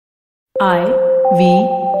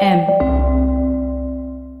IVM.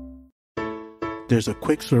 There's a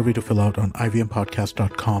quick survey to fill out on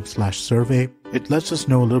ivmpodcast.com/survey. It lets us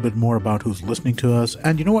know a little bit more about who's listening to us.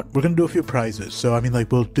 And you know what? We're going to do a few prizes. So,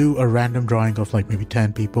 we'll do a random drawing of maybe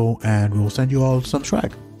 10 people and we'll send you all some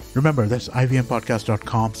swag. Remember, that's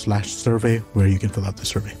ivmpodcast.com/survey where you can fill out the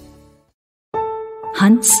survey.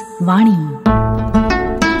 हंस वाणी,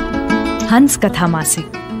 हंस कथा मासिक,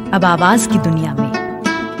 अब आवाज की दुनिया में।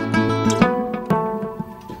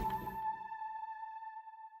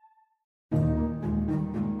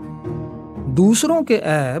 दूसरों के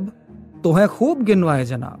ऐब तो है खूब गिनवाए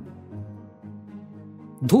जनाब,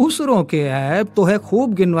 दूसरों के ऐब तो है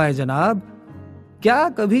खूब गिनवाए जनाब, क्या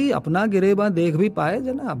कभी अपना गिरेबा देख भी पाए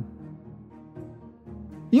जनाब।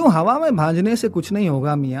 यूं हवा में भांजने से कुछ नहीं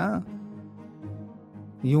होगा मियां,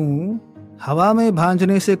 यूं हवा में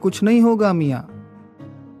भांजने से कुछ नहीं होगा मियां,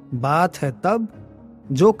 बात है तब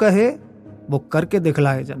जो कहे वो करके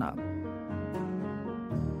दिखलाए जनाब।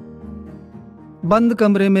 बंद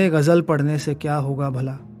कमरे में गजल पढ़ने से क्या होगा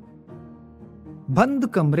भला, बंद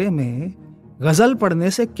कमरे में गजल पढ़ने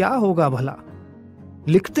से क्या होगा भला,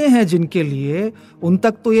 लिखते हैं जिनके लिए उन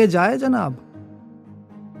तक तो ये जाए जनाब।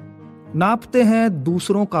 नापते हैं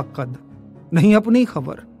दूसरों का कद नहीं अपनी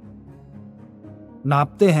खबर,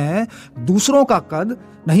 नापते हैं दूसरों का कद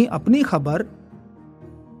नहीं अपनी खबर,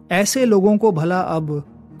 ऐसे लोगों को भला अब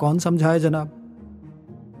कौन समझाए जनाब।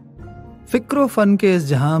 फिक्र फन के इस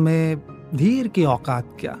जहां में धीर की औकात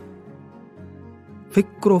क्या,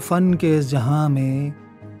 फिक्र फन के इस जहां में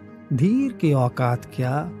धीर की औकात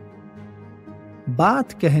क्या,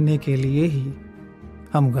 बात कहने के लिए ही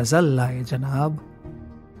हम गजल लाए जनाब,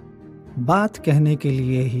 बात कहने के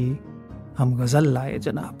लिए ही हम गजल लाए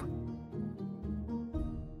जनाब।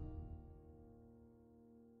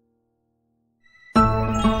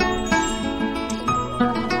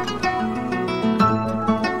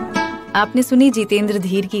 आपने सुनी जितेंद्र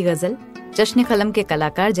धीर की गजल जश्न-ए-क़लम के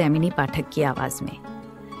कलाकार जैमिनी पाठक की आवाज में।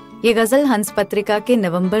 ये गजल हंस पत्रिका के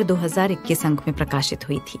नवंबर 2021 अंक में प्रकाशित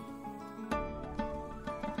हुई थी।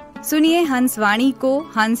 सुनिए हंस वाणी को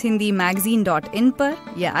hanshindiMagazine.in पर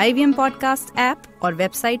या IVM पॉडकास्ट ऐप और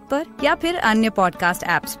वेबसाइट पर या फिर अन्य पॉडकास्ट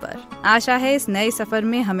ऐप्स पर। आशा है इस नए सफर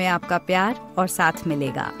में हमें आपका प्यार और साथ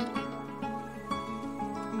मिलेगा।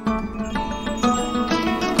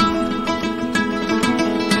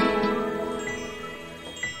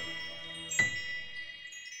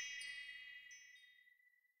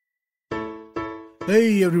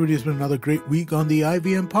 Hey everybody, it's been another great week on the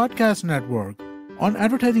IVM Podcast Network. On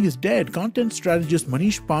Advertising is Dead, content strategist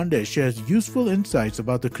Manish Pandey shares useful insights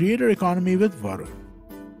about the creator economy with Vaani.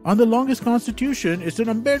 On The Longest Constitution, it's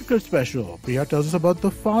an Ambedkar special. Priya tells us about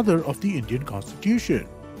the father of the Indian Constitution.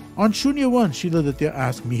 On Shunya One, Sheila Ditya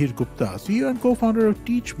asks Mihir Gupta, CEO and co-founder of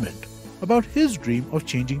Teachment, about his dream of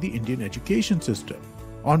changing the Indian education system.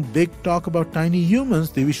 On Big Talk About Tiny Humans,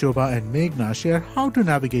 Devi Shobha and Meghna share how to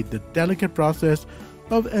navigate the delicate process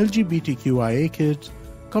of LGBTQIA kids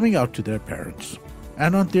coming out to their parents.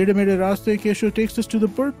 And on Tere Mere Raste, Kesho takes us to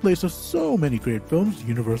the birthplace of so many great films,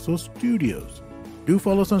 Universal Studios. Do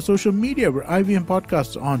follow us on social media. We're IVM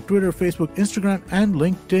Podcasts on Twitter, Facebook, Instagram, and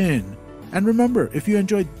LinkedIn. And remember, if you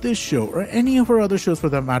enjoyed this show or any of our other shows for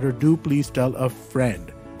that matter, do please tell a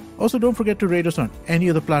friend. Also, don't forget to rate us on any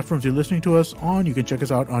of the platforms you're listening to us on. You can check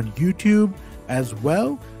us out on YouTube as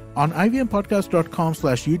well. On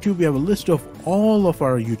ivmpodcast.com/YouTube, we have a list of all of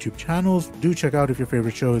our YouTube channels. Do check out if your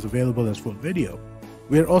favorite show is available as full video.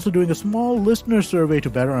 We are also doing a small listener survey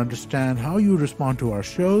to better understand how you respond to our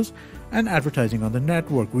shows and advertising on the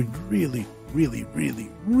network. We'd really, really, really,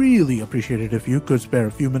 really appreciate it if you could spare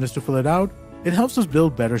a few minutes to fill it out. It helps us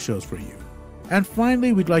build better shows for you. And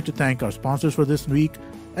finally, we'd like to thank our sponsors for this week,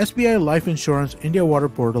 SBI Life Insurance, India Water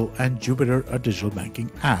Portal, and Jupiter, a digital banking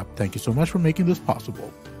app. Thank you so much for making this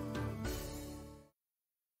possible.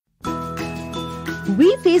 We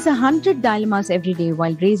face 100 dilemmas every day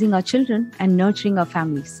while raising our children and nurturing our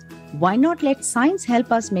families. Why not let science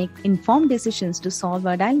help us make informed decisions to solve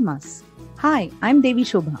our dilemmas? Hi, I'm Devi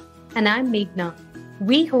Shobha. And I'm Meghna.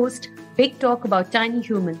 We host Big Talk About Tiny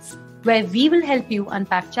Humans, where we will help you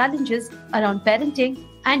unpack challenges around parenting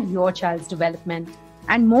and your child's development.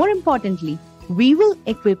 And more importantly, we will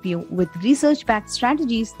equip you with research-backed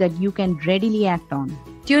strategies that you can readily act on.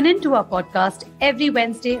 Tune in to our podcast every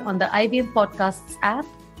Wednesday on the IVM Podcasts app,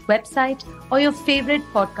 website, or your favorite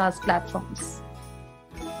podcast platforms.